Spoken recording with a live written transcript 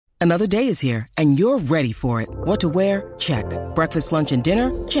Another day is here, and you're ready for it. What to wear? Check. Breakfast, lunch, and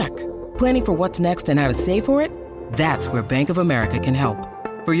dinner? Check. Planning for what's next and how to save for it? That's where Bank of America can help.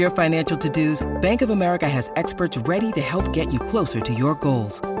 For your financial to-dos, Bank of America has experts ready to help get you closer to your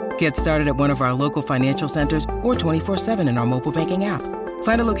goals. Get started at one of our local financial centers or 24/7 in our mobile banking app.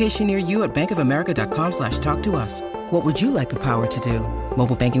 Find a location near you at bankofamerica.com/talktous. What would you like the power to do?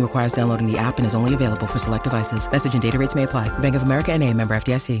 Mobile banking requires downloading the app and is only available for select devices. Message and data rates may apply. Bank of America N.A., member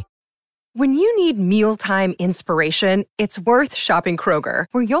FDIC. When you need mealtime inspiration, it's worth shopping Kroger,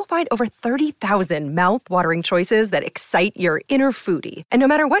 where you'll find over 30,000 mouth-watering choices that excite your inner foodie. And no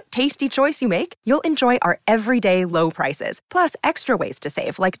matter what tasty choice you make, you'll enjoy our everyday low prices, plus extra ways to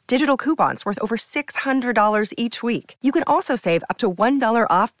save, like digital coupons worth over $600 each week. You can also save up to $1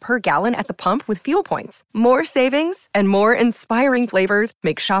 off per gallon at the pump with fuel points. More savings and more inspiring flavors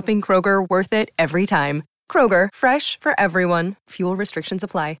make shopping Kroger worth it every time. Kroger, fresh for everyone. Fuel restrictions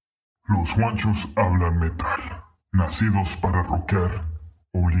apply. Los guanchos hablan metal, nacidos para rockear,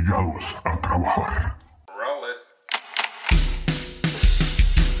 obligados a trabajar. Roll it.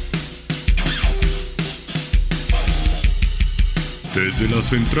 Desde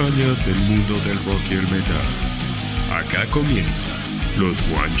las entrañas del mundo del rock y el metal, acá comienza Los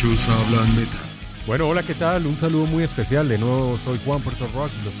Guanchos Hablan Metal. Bueno, hola, ¿qué tal? Un saludo muy especial. De nuevo, soy Juan Puerto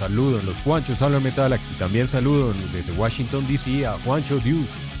Rock y los saludo en Los Guanchos Hablan Metal. Y también saludo desde Washington, D.C. a Juancho Dius.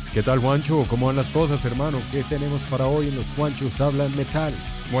 ¿Qué tal, Juancho? ¿Cómo van las cosas, hermano? ¿Qué tenemos para hoy en Los Guanchos Hablan Metal?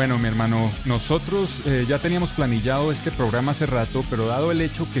 Bueno, mi hermano, nosotros ya teníamos planillado este programa hace rato, pero dado el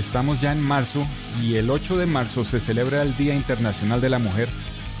hecho que estamos ya en marzo y el 8 de marzo se celebra el Día Internacional de la Mujer,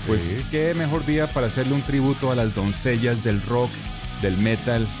 pues Sí. qué mejor día para hacerle un tributo a las doncellas del rock, del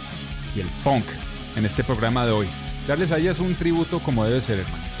metal y el punk en este programa de hoy. Darles a ellas un tributo como debe ser,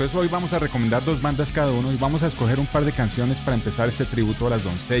 hermano. Entonces hoy vamos a recomendar 2 bandas cada uno y vamos a escoger un par de canciones para empezar este tributo a las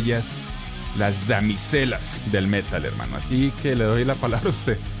doncellas, las damiselas del metal, hermano. Así que le doy la palabra a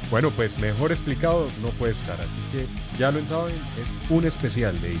usted. Bueno, pues mejor explicado no puede estar. Así que ya lo saben, es un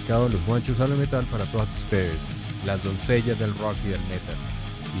especial dedicado a Los Guanchos Hablan Metal para todas ustedes, las doncellas del rock y del metal.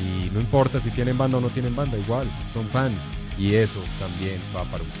 Y no importa si tienen banda o no tienen banda, igual, son fans. Y eso también va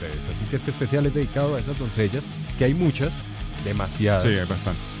para ustedes. Así que este especial es dedicado a esas doncellas, que hay muchas, demasiadas, Sí, hay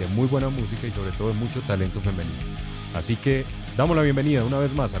bastantes. de muy buena música y sobre todo de mucho talento femenino. Así que damos la bienvenida una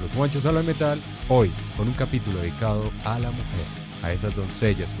vez más a Los Guanchos Hablan Metal, hoy con un capítulo dedicado a la mujer, a esas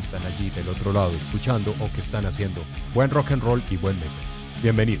doncellas que están allí del otro lado escuchando o que están haciendo buen rock and roll y buen metal.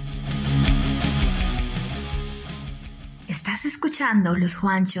 Bienvenidos. Estás escuchando Los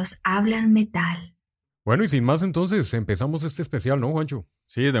Guanchos Hablan Metal. Bueno, y sin más entonces empezamos este especial, ¿no, Juancho?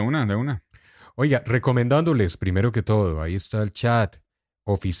 Sí, de una. Oiga, recomendándoles primero que todo, ahí está el chat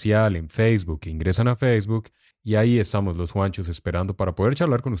oficial en Facebook, ingresan a Facebook y ahí estamos los Juanchos esperando para poder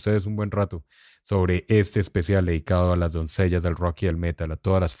charlar con ustedes un buen rato sobre este especial dedicado a las doncellas del rock y del metal, a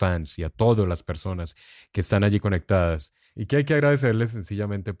todas las fans y a todas las personas que están allí conectadas y que hay que agradecerles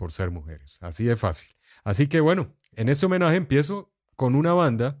sencillamente por ser mujeres, así de fácil. Así que bueno, en este homenaje empiezo con una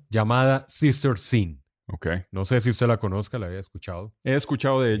banda llamada Sister Sin. Ok. No sé si usted la conozca, la había escuchado. He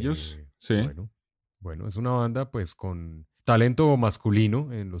escuchado de ellos, sí. Bueno, es una banda pues con talento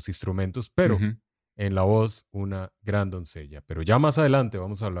masculino en los instrumentos, pero Ujú. en la voz una gran doncella. Pero ya más adelante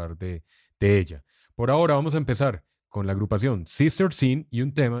vamos a hablar de ella. Por ahora vamos a empezar con la agrupación Sister Sin y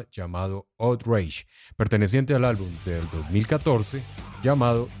un tema llamado Outrage, perteneciente al álbum del 2014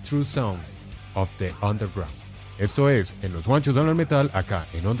 llamado True Sound of the Underground. Esto es en Los Guanchos Hablan Metal, acá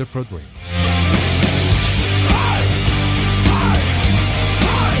en Underprod Radio.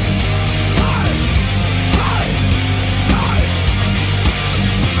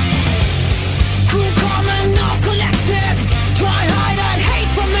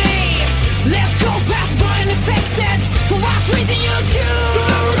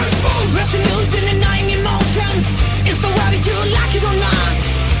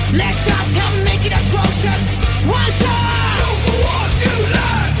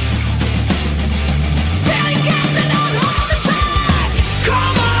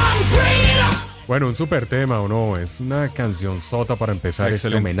 Bueno, un super tema, ¿o no? Es una canción sota para empezar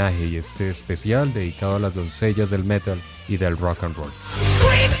Excelente. este homenaje y este especial dedicado a las doncellas del metal y del rock and roll.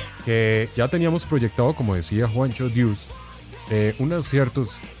 Que ya teníamos proyectado, como decía Juancho Dius, unos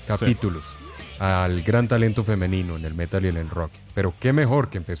ciertos capítulos al gran talento femenino en el metal y en el rock. Pero qué mejor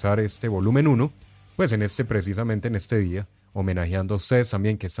que empezar este volumen 1, pues precisamente en este día, homenajeando a ustedes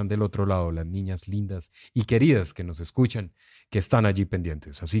también que están del otro lado, las niñas lindas y queridas que nos escuchan, que están allí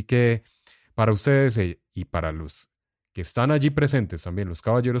pendientes. Así que para ustedes y para los que están allí presentes también, los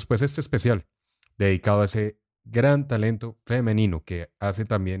caballeros, pues este especial dedicado a ese gran talento femenino que hace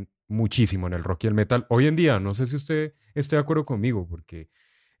también muchísimo en el rock y el metal. Hoy en día, no sé si usted esté de acuerdo conmigo, porque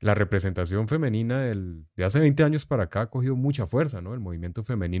la representación femenina de hace 20 años para acá ha cogido mucha fuerza, ¿no? El movimiento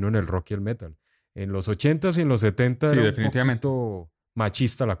femenino en el rock y el metal. En los 80s y en los 70s Sí, era un definitivamente. poquito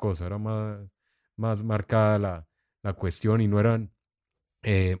machista la cosa, era más marcada la cuestión y no era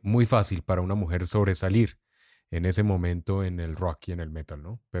muy fácil para una mujer sobresalir en ese momento en el rock y en el metal,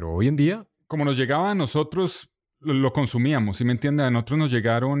 ¿no? Pero hoy en día, Como nos llegaba a nosotros, lo consumíamos, ¿sí me entiende? A nosotros nos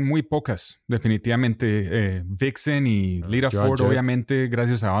llegaron muy pocas, definitivamente. Vixen y Lita Joan Ford, Jett. obviamente,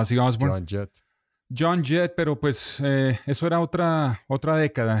 gracias a Ozzy Osbourne. Joan Jett. John Jett, pero pues eso era otra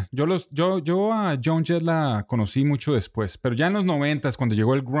década. Yo a John Jett la conocí mucho después, pero ya en los 90s, cuando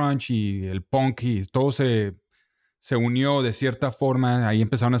llegó el grunge y el punk y todo se unió de cierta forma, ahí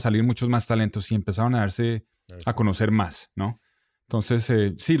empezaron a salir muchos más talentos y empezaron a darse a conocer más, ¿no?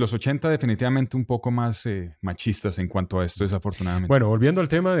 Entonces, sí, los 80 definitivamente un poco más machistas en cuanto a esto, desafortunadamente. Bueno, volviendo al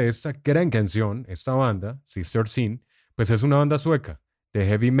tema de esta gran canción, esta banda, Sister Sin, pues es una banda sueca de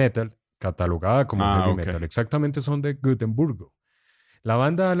heavy metal, catalogada como heavy metal. Exactamente, son de Gotemburgo. La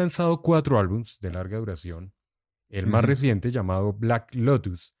banda ha lanzado 4 álbumes de larga duración. El más reciente, llamado Black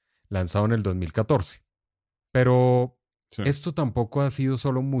Lotus, lanzado en el 2014. Pero esto tampoco ha sido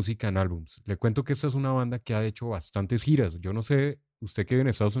solo música en álbums. Le cuento que esta es una banda que ha hecho bastantes giras. Yo no sé, usted que vive en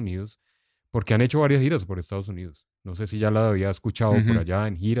Estados Unidos, porque han hecho varias giras por Estados Unidos. No sé si ya la había escuchado por allá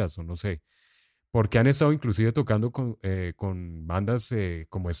en giras o no sé. Porque han estado inclusive tocando con bandas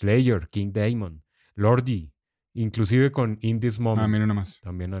como Slayer, King Diamond, Lordi, inclusive con In This Moment. Mira nomás.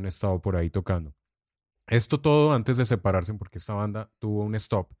 También han estado por ahí tocando. Esto todo antes de separarse, porque esta banda tuvo un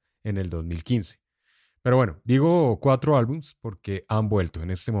stop en el 2015. Pero bueno, digo 4 álbums porque han vuelto en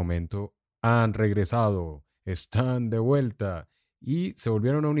este momento, han regresado, están de vuelta y se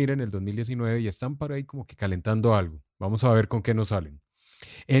volvieron a unir en el 2019 y están por ahí como que calentando algo. Vamos a ver con qué nos salen.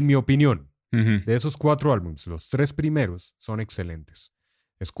 En mi opinión, de esos 4 álbumes, los 3 primeros son excelentes.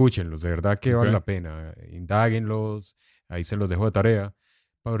 Escúchenlos, de verdad que vale la pena. Indáguenlos, ahí se los dejo de tarea,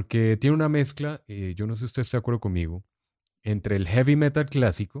 porque tiene una mezcla, yo no sé si usted está de acuerdo conmigo, entre el heavy metal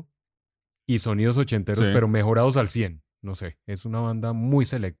clásico y sonidos ochenteros, pero mejorados al 100. No sé, es una banda muy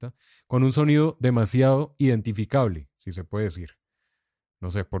selecta, con un sonido demasiado identificable, si se puede decir.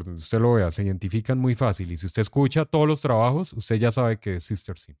 No sé, por donde usted lo vea, se identifican muy fácil. Y si usted escucha todos los trabajos, usted ya sabe que es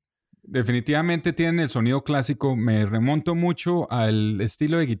Sister Sin. Definitivamente tienen el sonido clásico. Me remonto mucho al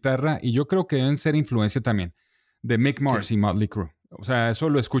estilo de guitarra y yo creo que deben ser influencia también de Mick Mars y Motley Crue. O sea, eso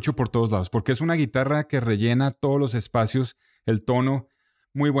lo escucho por todos lados porque es una guitarra que rellena todos los espacios, el tono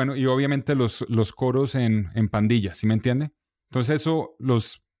muy bueno y obviamente los coros en pandillas, ¿sí me entiende? Entonces eso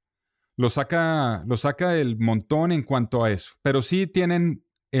lo saca del montón en cuanto a eso. Pero sí tienen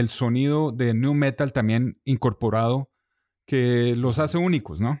el sonido de nu metal también incorporado que los hace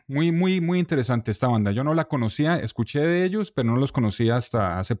únicos, ¿no? Muy, muy, muy interesante esta banda. Yo no la conocía, escuché de ellos, pero no los conocía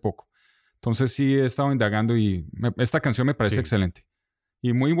hasta hace poco. Entonces sí he estado indagando y esta canción me parece excelente.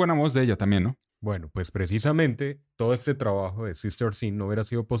 Y muy buena voz de ella también, ¿no? Bueno, pues precisamente todo este trabajo de Sister Sin no hubiera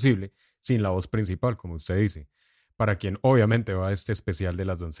sido posible sin la voz principal, como usted dice, para quien obviamente va a este especial de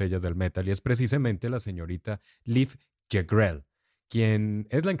las doncellas del metal, y es precisamente la señorita Liv Jegrell, quien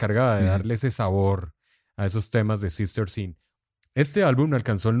es la encargada de darle ese sabor a esos temas de Sister Sin. Este álbum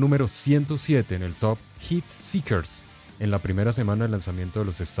alcanzó el número 107 en el Top Hit Seekers en la primera semana de lanzamiento de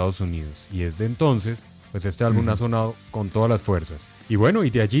los Estados Unidos, y desde entonces pues este álbum ha sonado con todas las fuerzas. Y bueno, y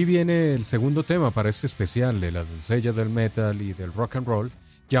de allí viene el segundo tema para este especial de las doncellas del metal y del rock and roll,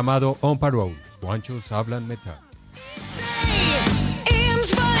 llamado On Parole. Los guanchos hablan metal.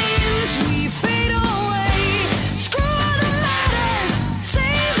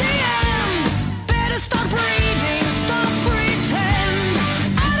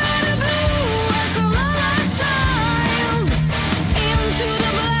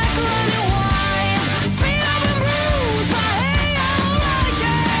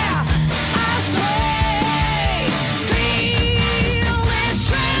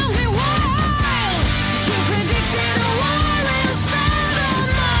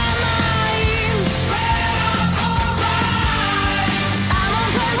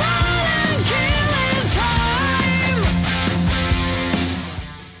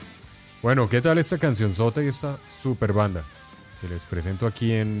 Bueno, ¿qué tal esta cancionzota y esta super banda que les presento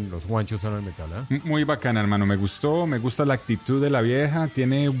aquí en Los Guanchos Hablan Metal? Muy bacana, hermano. Me gusta la actitud de la vieja,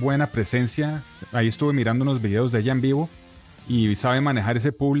 tiene buena presencia. Ahí estuve mirando unos videos de ella en vivo y sabe manejar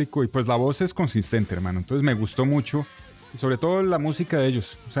ese público y pues la voz es consistente, hermano. Entonces me gustó mucho y sobre todo la música de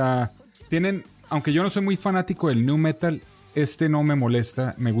ellos. O sea, tienen, aunque yo no soy muy fanático del nu metal, este no me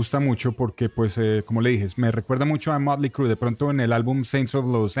molesta, me gusta mucho porque, pues, como le dije, me recuerda mucho a Motley Crue, de pronto en el álbum Saints of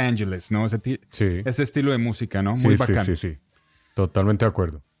Los Angeles, ¿no? Ese estilo de música, ¿no? Muy bacano. Sí. Totalmente de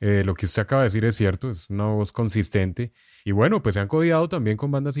acuerdo. Lo que usted acaba de decir es cierto, es una voz consistente. Y bueno, pues se han codiado también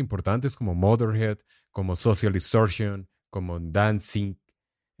con bandas importantes como Motorhead, como Social Distortion, como Danzig,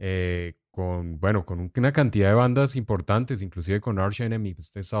 con una cantidad de bandas importantes, inclusive con Arch Enemy,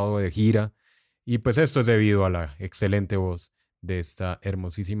 pues, he estado de gira. Y pues esto es debido a la excelente voz de esta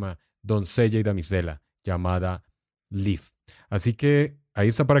hermosísima doncella y damisela llamada Liv. Así que ahí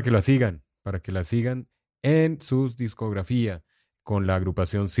está para que la sigan en su discografía con la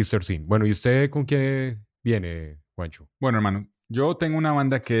agrupación Sister Sin. Bueno, ¿y usted con quién viene, Juancho? Bueno, hermano, yo tengo una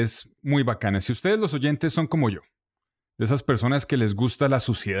banda que es muy bacana. Si ustedes los oyentes son como yo, de esas personas que les gusta la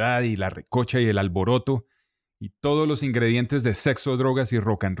suciedad y la recocha y el alboroto y todos los ingredientes de sexo, drogas y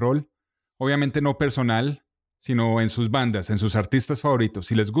rock and roll, obviamente no personal, sino en sus bandas, en sus artistas favoritos.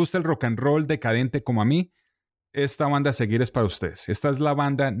 Si les gusta el rock and roll decadente como a mí, esta banda a seguir es para ustedes. Esta es la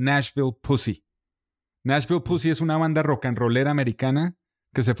banda Nashville Pussy. Nashville Pussy es una banda rock and rollera americana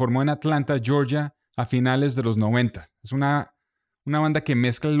que se formó en Atlanta, Georgia, a finales de los 90. Es una banda que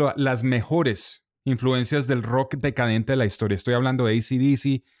mezcla las mejores influencias del rock decadente de la historia. Estoy hablando de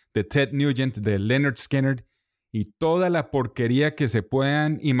AC/DC, de Ted Nugent, de Lynyrd Skynyrd y toda la porquería que se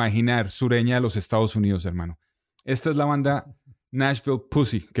puedan imaginar sureña de los Estados Unidos, hermano. Esta es la banda Nashville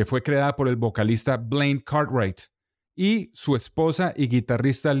Pussy, que fue creada por el vocalista Blaine Cartwright y su esposa y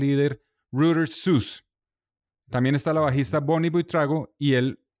guitarrista líder Ruder Seuss. También está la bajista Bonnie Buitrago y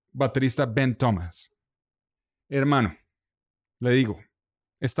el baterista Ben Thomas. Hermano, le digo,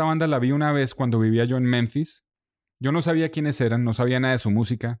 esta banda la vi una vez cuando vivía yo en Memphis. Yo no sabía quiénes eran, no sabía nada de su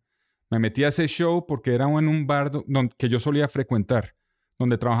música. Me metí a ese show porque era en un bar que yo solía frecuentar,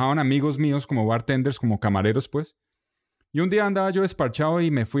 donde trabajaban amigos míos como bartenders, como camareros, pues. Y un día andaba yo desparchado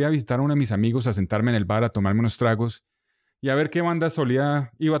y me fui a visitar a uno de mis amigos, a sentarme en el bar, a tomarme unos tragos y a ver qué banda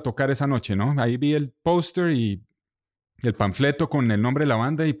iba a tocar esa noche, ¿no? Ahí vi el póster y el panfleto con el nombre de la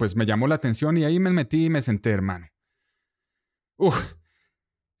banda y pues me llamó la atención y ahí me metí y me senté, hermano.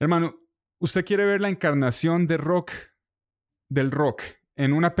 Hermano, usted quiere ver la encarnación del rock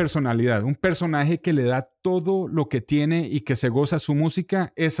en una personalidad, un personaje que le da todo lo que tiene y que se goza su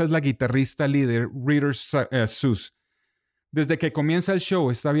música. Esa es la guitarrista líder, Ruder Seuss. Desde que comienza el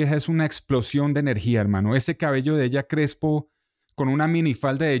show, esta vieja es una explosión de energía, hermano. Ese cabello de ella crespo con una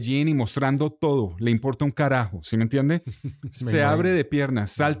minifalda de jean y mostrando todo. Le importa un carajo, ¿sí me entiende? Se abre de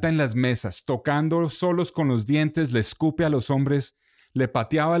piernas, salta en las mesas, tocando solos con los dientes, le escupe a los hombres, le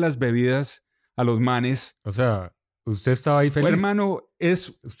pateaba las bebidas a los manes. O sea, ¿usted estaba ahí feliz? Hermano,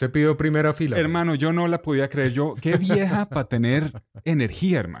 usted pidió primera fila. Hermano, yo no la podía creer. Qué vieja para tener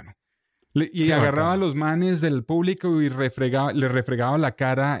energía, hermano. Y agarraba a los manes del público y le refregaba la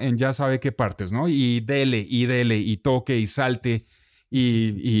cara en ya sabe qué partes, ¿no? Y dele, y toque, y salte,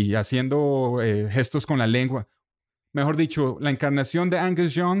 y haciendo gestos con la lengua. Mejor dicho, la encarnación de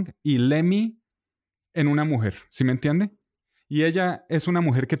Angus Young y Lemmy en una mujer, ¿sí me entiende? Y ella es una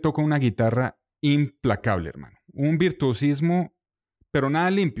mujer que toca una guitarra implacable, hermano. Un virtuosismo, pero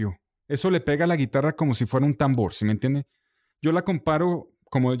nada limpio. Eso le pega a la guitarra como si fuera un tambor, ¿sí me entiende? Yo la comparo,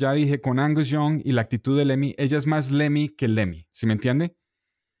 como ya dije, con Angus Young y la actitud de Lemmy. Ella es más Lemmy que Lemmy, ¿sí me entiende?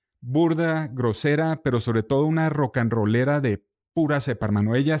 Burda, grosera, pero sobre todo una rock and rollera de pura cepa,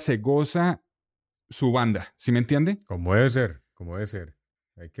 hermano. Ella se goza su banda, ¿sí me entiende? Como debe ser.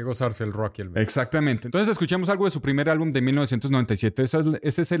 Hay que gozarse el rock y el metal. Exactamente. Entonces escuchemos algo de su primer álbum de 1997.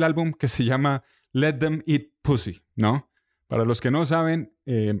 Ese es el álbum que se llama Let Them Eat Pussy, ¿no? Para los que no saben,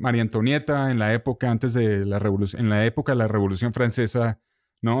 María Antonieta en la época antes de la revolución, en la época de la Revolución Francesa,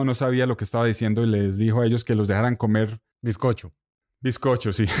 no sabía lo que estaba diciendo y les dijo a ellos que los dejaran comer bizcocho,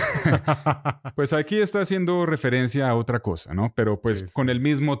 sí. Pues aquí está haciendo referencia a otra cosa, ¿no? Pero pues sí, con el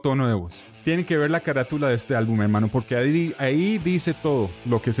mismo tono de voz. Tienen que ver la carátula de este álbum, hermano, porque ahí dice todo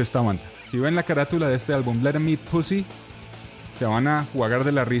lo que es esta banda. Si ven la carátula de este álbum, Let 'Em Eat Pussy, se van a jugar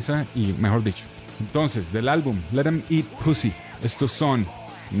de la risa y mejor dicho. Entonces, del álbum Let 'Em Eat Pussy, estos son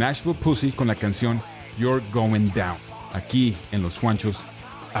Nashville Pussy con la canción You're Going Down. Aquí en Los Juanchos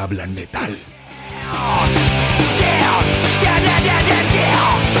Hablan Metal.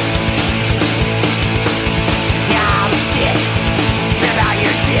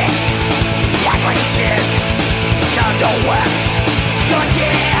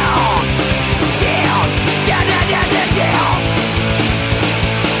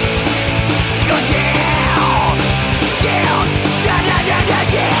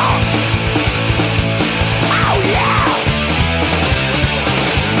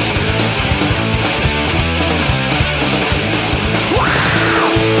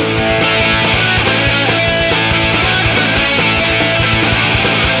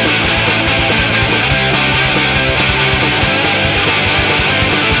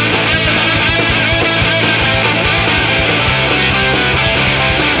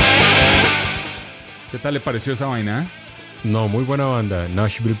 tal le pareció esa vaina? No, muy buena banda,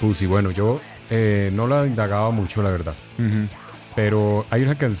 Nashville Pussy. Bueno, yo no la indagaba mucho, la verdad. Uh-huh. Pero hay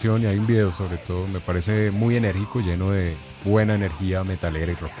una canción y hay un video, sobre todo, me parece muy enérgico, lleno de buena energía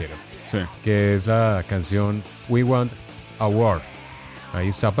metalera y rockera. Sí. Que es la canción We Want a War. Ahí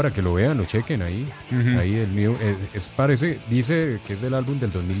está para que lo vean, lo chequen ahí. Uh-huh. Ahí el mío dice que es del álbum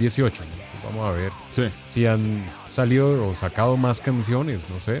del 2018. ¿No? Entonces vamos a ver si han salido o sacado más canciones,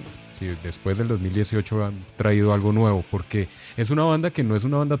 no sé. Si después del 2018 han traído algo nuevo, porque es una banda que no es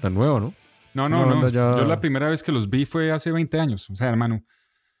una banda tan nueva, ¿no? No. Ya... Yo la primera vez que los vi fue hace 20 años. O sea, hermano,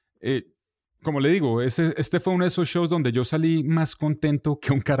 como le digo, este fue uno de esos shows donde yo salí más contento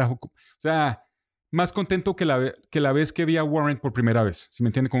que un carajo. O sea, más contento que la vez que vi a Warren por primera vez. ¿Sí me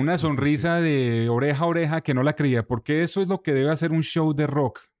entiende? Con una sonrisa de oreja a oreja que no la creía. Porque eso es lo que debe hacer un show de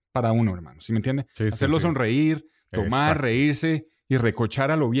rock para uno, hermano. ¿Sí me entiende? Sí, hacerlo sonreír, tomar, exacto, reírse y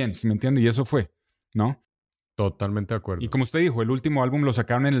recochar a lo bien. ¿Sí me entiende? Y eso fue, ¿no? Totalmente de acuerdo. Y como usted dijo, el último álbum lo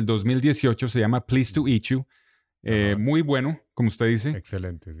sacaron en el 2018. Se llama Pleased to Eat You. Muy bueno, como usted dice.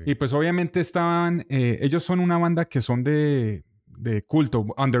 Excelente, sí. Y pues obviamente estaban... ellos son una banda que son de culto.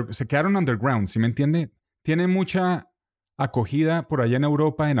 Se quedaron underground, ¿sí me entiende? Tienen mucha acogida por allá en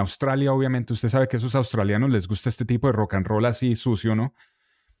Europa, en Australia, obviamente. Usted sabe que a esos australianos les gusta este tipo de rock and roll así sucio, ¿no?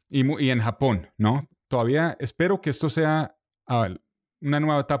 Y en Japón, ¿no? Todavía espero que esto sea una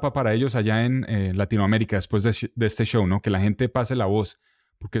nueva etapa para ellos allá en Latinoamérica después de este show, ¿no? Que la gente pase la voz,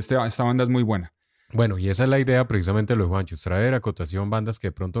 porque esta banda es muy buena. Bueno, y esa es la idea precisamente de los Juanchos, traer a cotación bandas que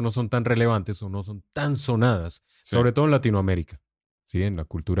de pronto no son tan relevantes o no son tan sonadas, sobre todo en Latinoamérica, ¿sí? En la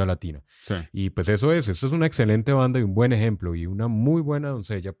cultura latina. Sí. Y pues esto es una excelente banda y un buen ejemplo y una muy buena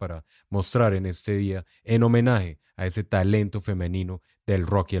doncella para mostrar en este día en homenaje a ese talento femenino del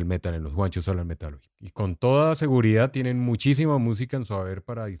rock y el metal en los Juanchos Hablan Metal hoy. Y con toda seguridad tienen muchísima música en su haber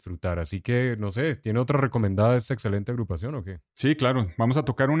para disfrutar, así que no sé, ¿tiene otra recomendada de esta excelente agrupación o qué? Sí, claro, vamos a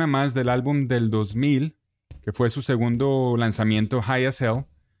tocar una más del álbum del 2000, que fue su segundo lanzamiento, High as Hell.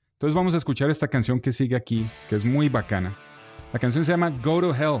 Entonces vamos a escuchar esta canción que sigue aquí, que es muy bacana. La canción se llama Go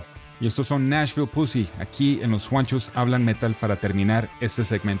to Hell y estos son Nashville Pussy, aquí en los Juanchos Hablan Metal para terminar este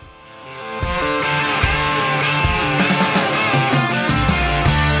segmento.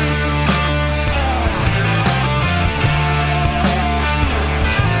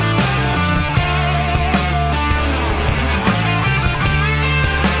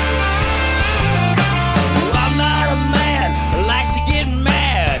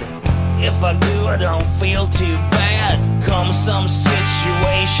 I don't feel too bad. Come some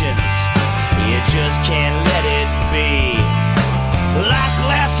situations, you just can't let it be. Like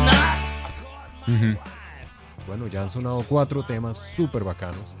last night. Bueno, ya han sonado 4 temas súper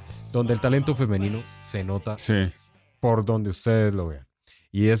bacanos, donde el talento femenino se nota por donde ustedes lo vean.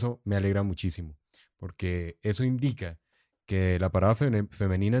 Y eso me alegra muchísimo, porque eso indica que la parada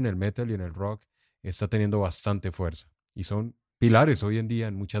femenina en el metal y en el rock está teniendo bastante fuerza. Y son pilares hoy en día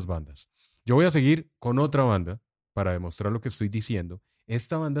en muchas bandas. Yo voy a seguir con otra banda para demostrar lo que estoy diciendo.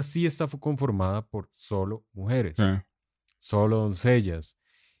 Esta banda sí está conformada por solo mujeres, solo doncellas.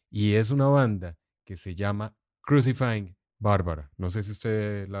 Y es una banda que se llama Crucifying Barbara. No sé si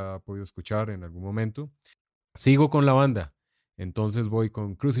usted la ha podido escuchar en algún momento. Sigo con la banda. Entonces voy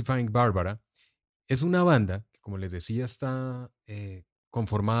con Crucifying Barbara. Es una banda que, como les decía, está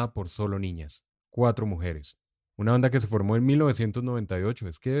conformada por solo niñas, 4 mujeres. Una banda que se formó en 1998.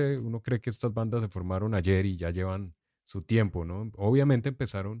 Es que uno cree que estas bandas se formaron ayer y ya llevan su tiempo, ¿no? Obviamente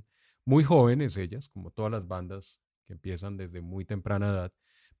empezaron muy jóvenes ellas, como todas las bandas que empiezan desde muy temprana edad,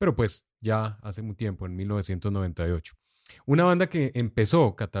 pero pues ya hace un tiempo, en 1998. Una banda que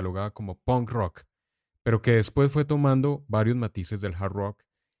empezó catalogada como punk rock, pero que después fue tomando varios matices del hard rock,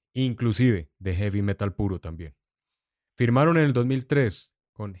 inclusive de heavy metal puro también. Firmaron en el 2003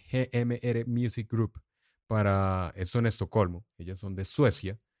 con GMR Music Group, para esto en Estocolmo. Ellas son de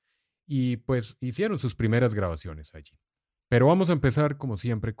Suecia y pues hicieron sus primeras grabaciones allí. Pero vamos a empezar como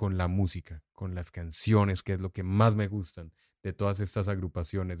siempre con la música, con las canciones, que es lo que más me gustan de todas estas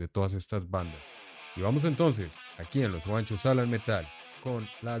agrupaciones, de todas estas bandas. Y vamos entonces, aquí en Los Juanchos Hablan Metal, con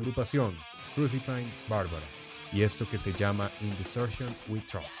la agrupación Crucifying Barbara y esto que se llama In Desertion We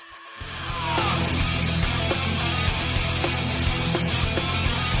Trust.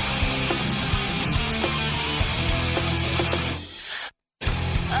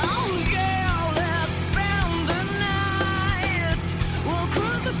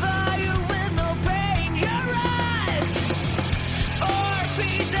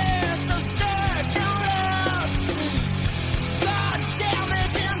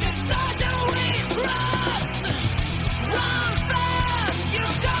 Run fast,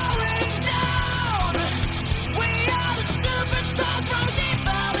 you're going down.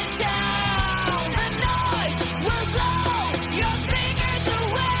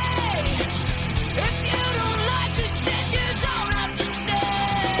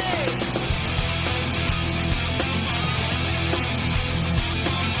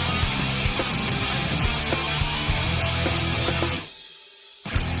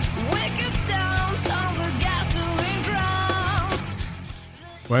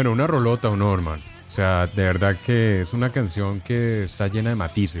 Bueno, una rolota o no, hermano. O sea, de verdad que es una canción que está llena de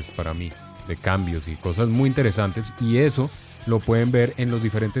matices para mí, de cambios y cosas muy interesantes, y eso lo pueden ver en los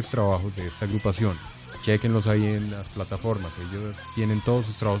diferentes trabajos de esta agrupación. Chequenlos ahí en las plataformas, ellos tienen todos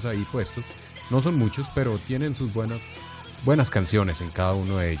sus trabajos ahí puestos. No son muchos, pero tienen sus buenas canciones en cada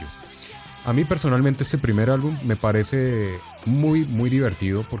uno de ellos. A mí personalmente este primer álbum me parece muy, muy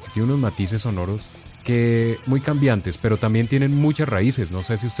divertido porque tiene unos matices sonoros que muy cambiantes, pero también tienen muchas raíces. No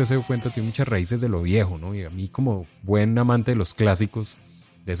sé si usted se dio cuenta, tiene muchas raíces de lo viejo, ¿no? Y a mí, como buen amante de los clásicos,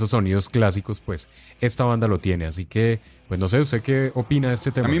 de esos sonidos clásicos, pues esta banda lo tiene. Así que, pues no sé, ¿usted qué opina de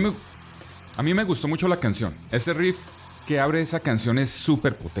este tema? A mí me gustó mucho la canción. Ese riff que abre esa canción es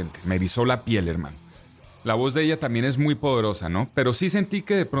súper potente. Me erizó la piel, hermano. La voz de ella también es muy poderosa, ¿no? Pero sí sentí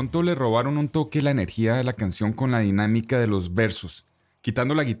que de pronto le robaron un toque la energía de la canción con la dinámica de los versos.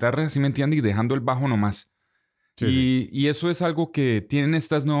 Quitando la guitarra, ¿sí me entiende? Y dejando el bajo nomás. Sí. Y eso es algo que tienen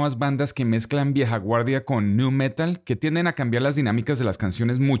estas nuevas bandas que mezclan vieja guardia con new metal, que tienden a cambiar las dinámicas de las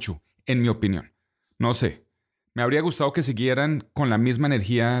canciones mucho, en mi opinión. No sé. Me habría gustado que siguieran con la misma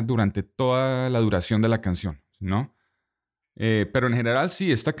energía durante toda la duración de la canción, ¿no? Pero en general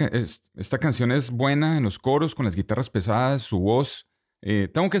sí, esta canción es buena en los coros, con las guitarras pesadas, su voz.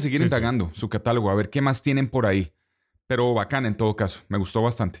 Tengo que seguir indagando su catálogo, a ver qué más tienen por ahí. Pero bacán en todo caso, me gustó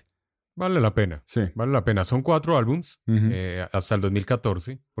bastante. Vale la pena, sí. Vale la pena. Son 4 álbums hasta el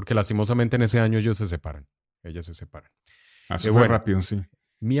 2014, porque lastimosamente en ese año ellas se separan. Así fue rápido, sí.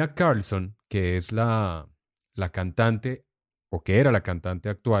 Mia Carlson, que es la cantante, o que era la cantante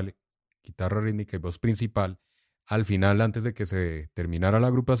actual, guitarra rítmica y voz principal, al final, antes de que se terminara la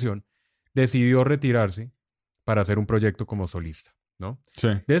agrupación, decidió retirarse para hacer un proyecto como solista, ¿no? Sí.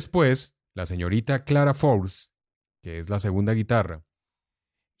 Después, la señorita Clara Force, que es la segunda guitarra,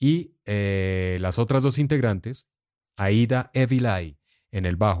 y las otras 2 integrantes, Aida Evilay en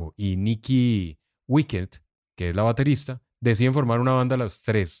el bajo y Nikki Wicked, que es la baterista, deciden formar una banda las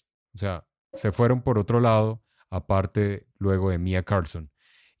 3. O sea, se fueron por otro lado, aparte luego de Mia Carlson,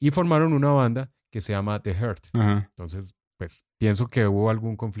 y formaron una banda que se llama The Hurt. Ajá. Entonces, pues pienso que hubo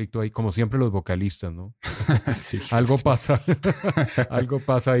algún conflicto ahí, como siempre los vocalistas, ¿no? Sí. Algo pasa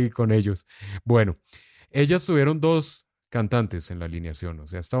ahí con ellos. Bueno, ellas tuvieron 2 cantantes en la alineación, o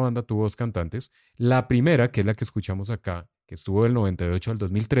sea, esta banda tuvo 2 cantantes. La primera, que es la que escuchamos acá, que estuvo del 98 al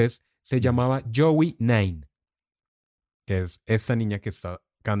 2003, se llamaba Joey Nine, que es esta niña que está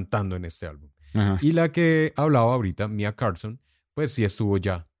cantando en este álbum. Ajá. Y la que hablaba ahorita, Mia Carlson, pues sí estuvo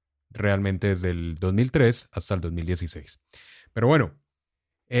ya realmente desde el 2003 hasta el 2016. Pero bueno,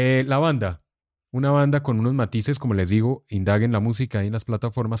 la banda, una banda con unos matices, como les digo, indaguen la música ahí en las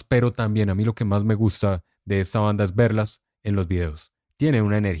plataformas, pero también a mí lo que más me gusta de esta banda es verlas en los videos. Tiene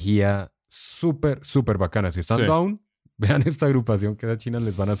una energía súper, súper bacana. Si están down, vean esta agrupación que esas chinas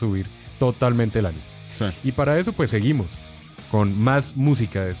les van a subir totalmente el ánimo. Sí. Y para eso pues seguimos con más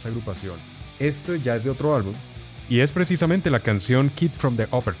música de esta agrupación. Esto ya es de otro álbum y es precisamente la canción Kid from the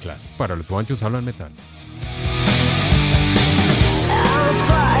Upper Class, para los Juanchos Hablan Metal. I was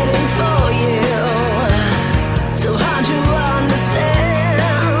fighting for you, so hard to understand,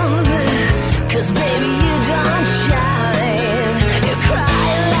 'cause baby you don't shine, you're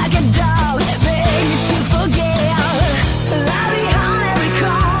crying like a dog, begging to forget, lie behind every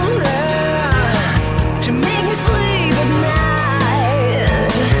corner, to make me sleep at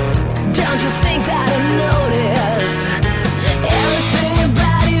night, don't you think that I noticed, everything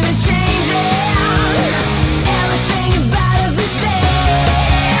about you is changing, everything about us is dead,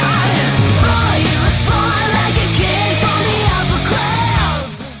 oh you was born like a kid from the upper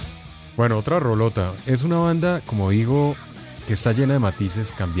class. Bueno, otra rolota. Es una banda, como digo, que está llena de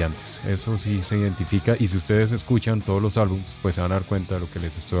matices cambiantes. Eso sí se identifica, y si ustedes escuchan todos los álbumes, pues se van a dar cuenta de lo que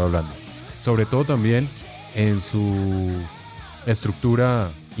les estoy hablando. Sobre todo también en su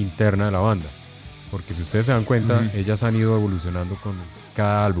estructura interna de la banda. Porque si ustedes se dan cuenta, ellas han ido evolucionando con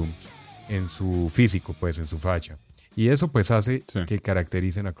cada álbum en su físico, pues en su facha. Y eso pues hace que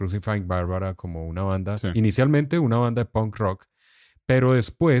caractericen a Crucifying Barbara como una banda, inicialmente una banda de punk rock, pero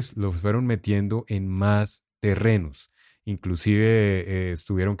después los fueron metiendo en más terrenos. Inclusive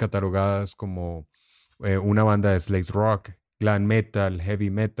estuvieron catalogadas como una banda de slate rock, glam metal, heavy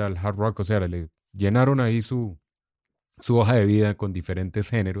metal, hard rock. O sea, le llenaron ahí su hoja de vida con diferentes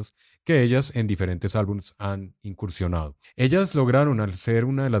géneros que ellas en diferentes álbumes han incursionado. Ellas lograron, al ser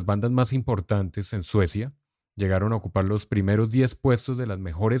una de las bandas más importantes en Suecia, llegaron a ocupar los primeros 10 puestos de las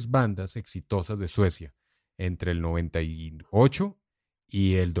mejores bandas exitosas de Suecia entre el 98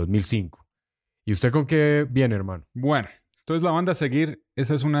 y el 2005. ¿Y usted con qué viene, hermano? Bueno, Entonces la banda a seguir,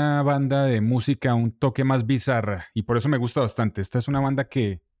 esa es una banda de música un toque más bizarra y por eso me gusta bastante. Esta es una banda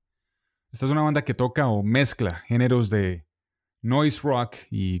que toca o mezcla géneros de noise rock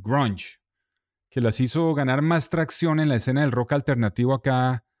y grunge, que las hizo ganar más tracción en la escena del rock alternativo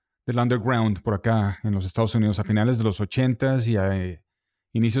acá, del underground, por acá en los Estados Unidos, a finales de los 80s y a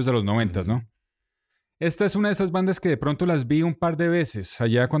inicios de los 90s, ¿no? Esta es una de esas bandas que de pronto las vi un par de veces,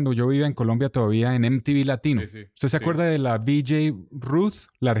 allá cuando yo vivía en Colombia todavía en MTV Latino. Sí. ¿Usted se acuerda de la VJ Ruth,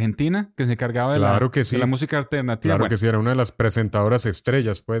 la argentina, que se encargaba de, de la música alternativa? Claro que sí, era una de las presentadoras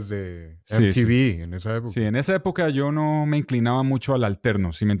estrellas, pues, de MTV en esa época. Sí, en esa época yo no me inclinaba mucho al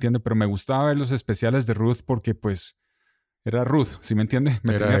alterno, ¿sí me entiende? Pero me gustaba ver los especiales de Ruth porque, pues, era Ruth, ¿sí me entiende?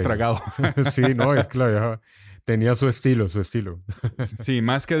 Me tenía ella. tragado. Sí, no, es que la vieja tenía su estilo. Sí,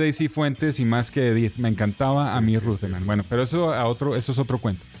 más que Daisy Fuentes y más que Edith. Me encantaba a mí Ruth. Bueno, pero eso es otro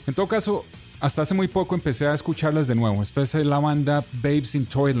cuento. En todo caso, hasta hace muy poco empecé a escucharlas de nuevo. Esta es la banda Babes in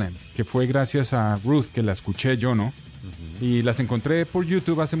Toyland, que fue gracias a Ruth que la escuché yo, ¿no? Y las encontré por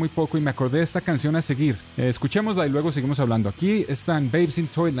YouTube hace muy poco y me acordé de esta canción a seguir. Escuchémosla y luego seguimos hablando. Aquí están Babes in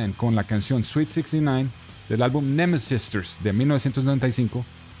Toyland con la canción Sweet 69 del álbum Nemesis Sisters de 1995.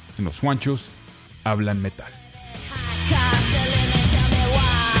 En Los Juanchos Hablan Metal.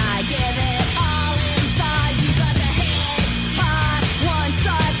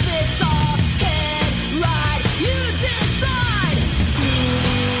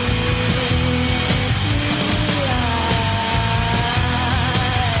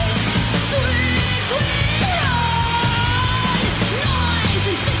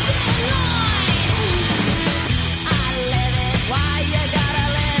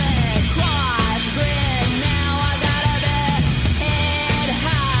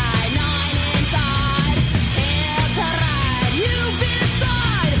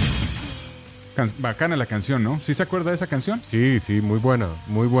 Bacana la canción, ¿no? ¿Sí se acuerda de esa canción? Sí, muy buena,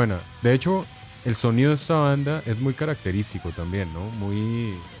 muy buena. De hecho, el sonido de esta banda es muy característico también, ¿no?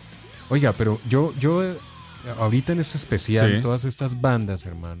 Muy... Oiga, pero yo ahorita en este especial, todas estas bandas,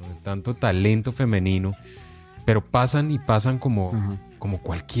 hermano, de tanto talento femenino, pero pasan como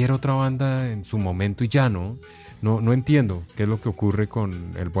cualquier otra banda en su momento y ya, ¿no? No entiendo qué es lo que ocurre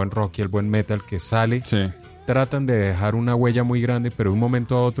con el buen rock y el buen metal que sale... Sí. Tratan de dejar una huella muy grande, pero de un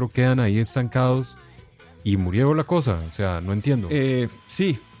momento a otro quedan ahí estancados y murió la cosa. O sea, no entiendo.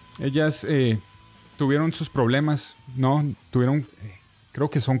 Sí, ellas tuvieron sus problemas, ¿no? Tuvieron, creo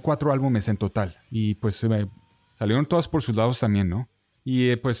que son 4 álbumes en total. Y pues salieron todas por sus lados también, ¿no?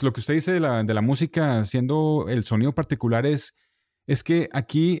 Y pues lo que usted dice de la música, haciendo el sonido particular, es que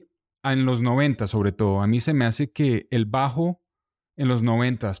aquí, en los 90 sobre todo, a mí se me hace que el bajo en los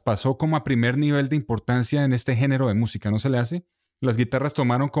 90 pasó como a primer nivel de importancia en este género de música, ¿no se le hace? Las guitarras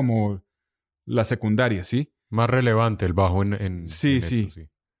tomaron como la secundaria, ¿sí? Más relevante el bajo en sí. eso, sí.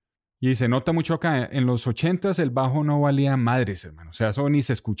 Y se nota mucho acá. En los 80 el bajo no valía madres, hermano. O sea, eso ni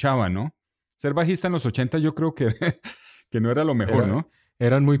se escuchaba, ¿no? Ser bajista en los 80 yo creo que, que no era lo mejor, ¿no?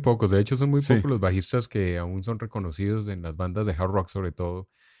 Eran muy pocos. De hecho, son muy pocos los bajistas que aún son reconocidos en las bandas de hard rock, sobre todo.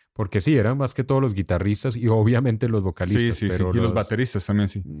 Porque sí, eran más que todos los guitarristas y obviamente los vocalistas. Sí, pero y los bateristas también,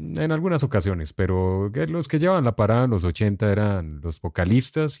 sí. En algunas ocasiones, pero los que llevaban la parada en los 80 eran los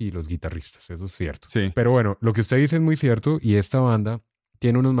vocalistas y los guitarristas, eso es cierto. Sí. Pero bueno, lo que usted dice es muy cierto y esta banda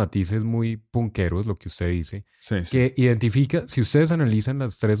tiene unos matices muy punkeros, lo que usted dice, que identifica, si ustedes analizan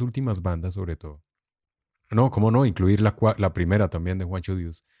las 3 últimas bandas sobre todo, no, cómo no, incluir la primera también de Juancho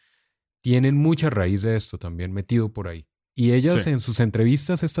Dios, tienen mucha raíz de esto también metido por ahí. Y ellas en sus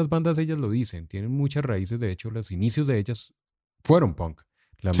entrevistas, estas bandas, ellas lo dicen, tienen muchas raíces. De hecho, los inicios de ellas fueron punk.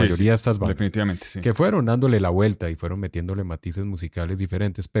 La mayoría de estas bandas. Definitivamente, sí. Que fueron dándole la vuelta y fueron metiéndole matices musicales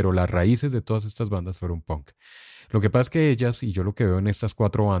diferentes, pero las raíces de todas estas bandas fueron punk. Lo que pasa es que ellas, y yo lo que veo en estas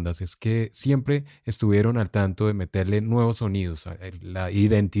 4 bandas, es que siempre estuvieron al tanto de meterle nuevos sonidos, la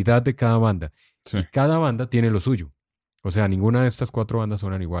identidad de cada banda. Sí. Y cada banda tiene lo suyo. O sea, ninguna de estas 4 bandas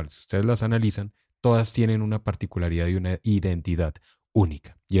son iguales. Si ustedes las analizan, todas tienen una particularidad y una identidad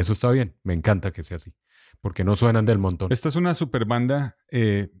única. Y eso está bien. Me encanta que sea así. Porque no suenan del montón. Esta es una super banda.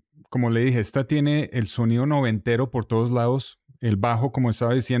 Como le dije, esta tiene el sonido noventero por todos lados. El bajo, como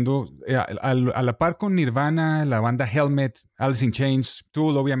estaba diciendo, a la par con Nirvana, la banda Helmet, Alice in Chains,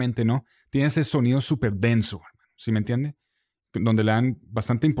 Tool, obviamente, ¿no? Tiene ese sonido súper denso, ¿sí me entiende? Donde le dan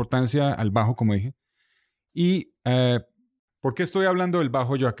bastante importancia al bajo, como dije. Y, ¿por qué estoy hablando del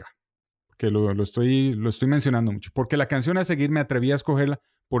bajo yo acá? Que lo estoy mencionando mucho. Porque la canción a seguir me atreví a escogerla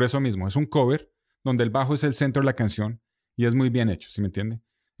por eso mismo. Es un cover donde el bajo es el centro de la canción y es muy bien hecho, ¿sí me entiende?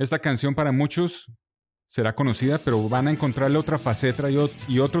 Esta canción para muchos será conocida, pero van a encontrarle otra faceta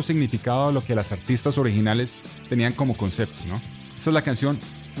y otro significado a lo que las artistas originales tenían como concepto, ¿no? Esta es la canción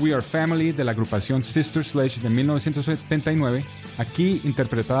We Are Family de la agrupación Sister Sledge de 1979, aquí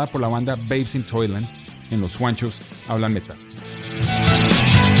interpretada por la banda Babes in Toyland en Los Juanchos Hablan Metal.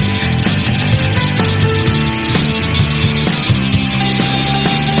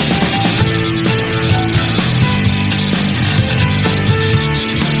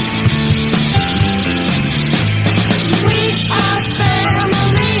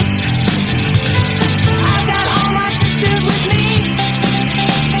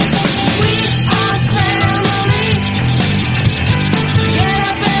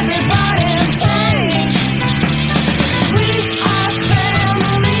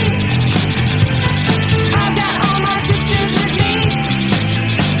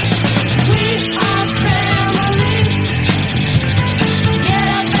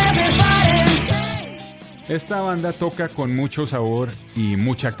 Esta banda toca con mucho sabor y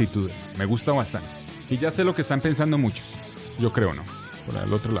mucha actitud. Me gusta bastante. Y ya sé lo que están pensando muchos. Yo creo, ¿no? Por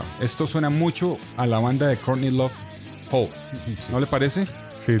el otro lado. Esto suena mucho a la banda de Courtney Love, Hole. ¿No le parece?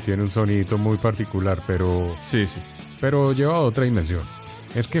 Sí, tiene un sonidito muy particular, pero... Sí. Pero lleva a otra dimensión.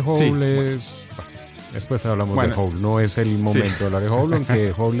 Es que Hole es... Después hablamos de Hole. No es el momento de hablar de Hole,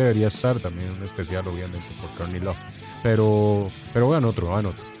 aunque Hole debería estar también un especial, obviamente, por Courtney Love. Pero van otro.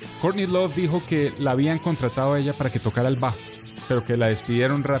 Courtney Love dijo que la habían contratado a ella para que tocara el bajo, pero que la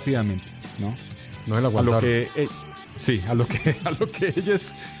despidieron rápidamente, ¿no? No se la aguantaron. A lo que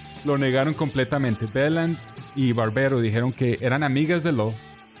ellas lo negaron completamente. Belland y Barbero dijeron que eran amigas de Love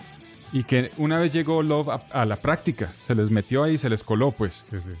y que una vez llegó Love a la práctica, se les metió ahí y se les coló, pues.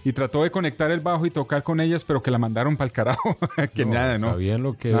 Sí. Y trató de conectar el bajo y tocar con ellas, pero que la mandaron para el carajo. ¿No? Sabían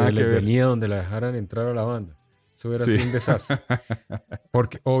lo que les venía donde la dejaran entrar a la banda. Eso hubiera sido un desastre.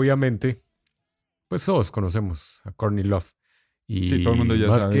 Porque obviamente, pues todos conocemos a Courtney Love. Y todo el mundo ya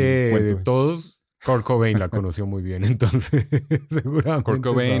más sabe que todos, Kurt Cobain la conoció muy bien. Entonces, seguramente Kurt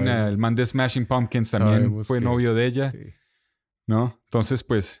Cobain, el man de Smashing Pumpkins, también fue novio de ella. Sí. ¿No? Entonces,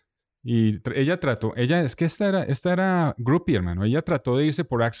 pues... Y ella trató... Esta era groupie, hermano. Ella trató de irse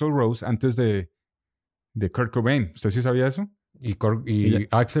por Axl Rose antes de Kurt Cobain. ¿Usted sí sabía eso? Y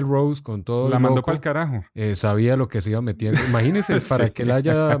Axl Rose con todo la mandó para el carajo. Sabía lo que se iba metiendo. Imagínense para que la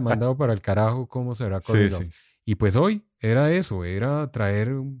haya mandado para el carajo, cómo será Courtney Love. Y pues hoy era eso, era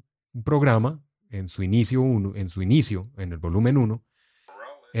traer un programa en su inicio, en el volumen 1,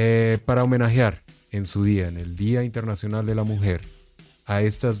 para homenajear en su día, en el Día Internacional de la Mujer, a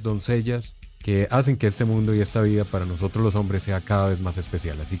estas doncellas que hacen que este mundo y esta vida para nosotros los hombres sea cada vez más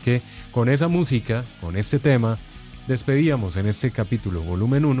especial. Así que con esa música, con este tema, despedíamos en este capítulo,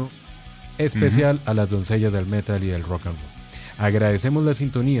 volumen 1, especial a las doncellas del metal y del rock and roll. Agradecemos la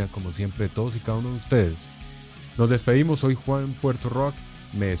sintonía, como siempre, de todos y cada uno de ustedes. Nos despedimos, soy Juan Puerto Rock.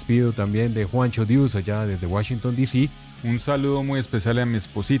 Me despido también de Juancho Dius, allá desde Washington, D.C. Un saludo muy especial a mi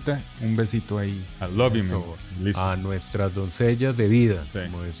esposita. Un besito ahí. I love you, a nuestras doncellas de vida,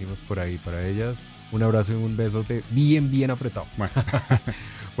 como decimos por ahí, para ellas. Un abrazo y un besote bien apretado.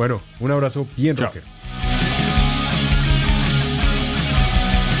 Bueno, un abrazo bien rockero.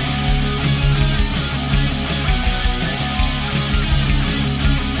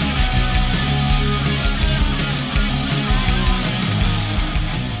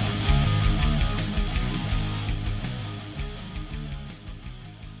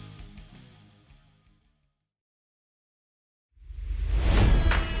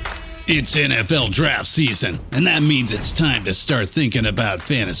 It's NFL draft season, and that means it's time to start thinking about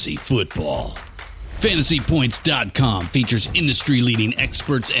fantasy football. FantasyPoints.com features industry-leading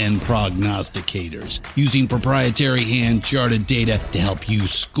experts and prognosticators using proprietary hand-charted data to help you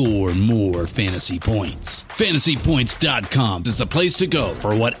score more fantasy points. FantasyPoints.com is the place to go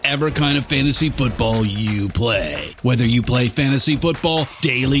for whatever kind of fantasy football you play. Whether you play fantasy football,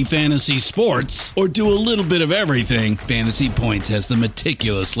 daily fantasy sports, or do a little bit of everything, Fantasy Points has the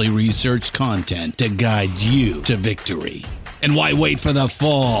meticulously researched content to guide you to victory. And why wait for the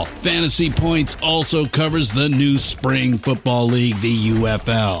fall? Fantasy Points also covers the new spring football league, the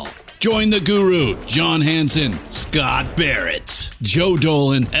UFL. Join the guru, John Hansen, Scott Barrett, Joe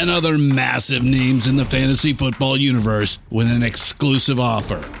Dolan, and other massive names in the fantasy football universe with an exclusive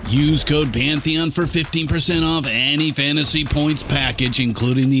offer. Use code Pantheon for 15% off any Fantasy Points package,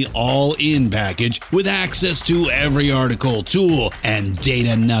 including the all-in package, with access to every article, tool, and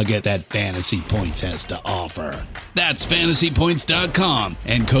data nugget that Fantasy Points has to offer. That's FantasyPoints.com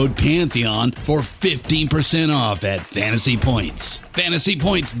and code Pantheon for 15% off at Fantasy Points.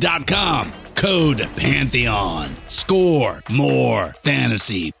 FantasyPoints.com, code Pantheon. Score more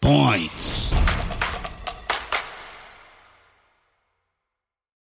fantasy points.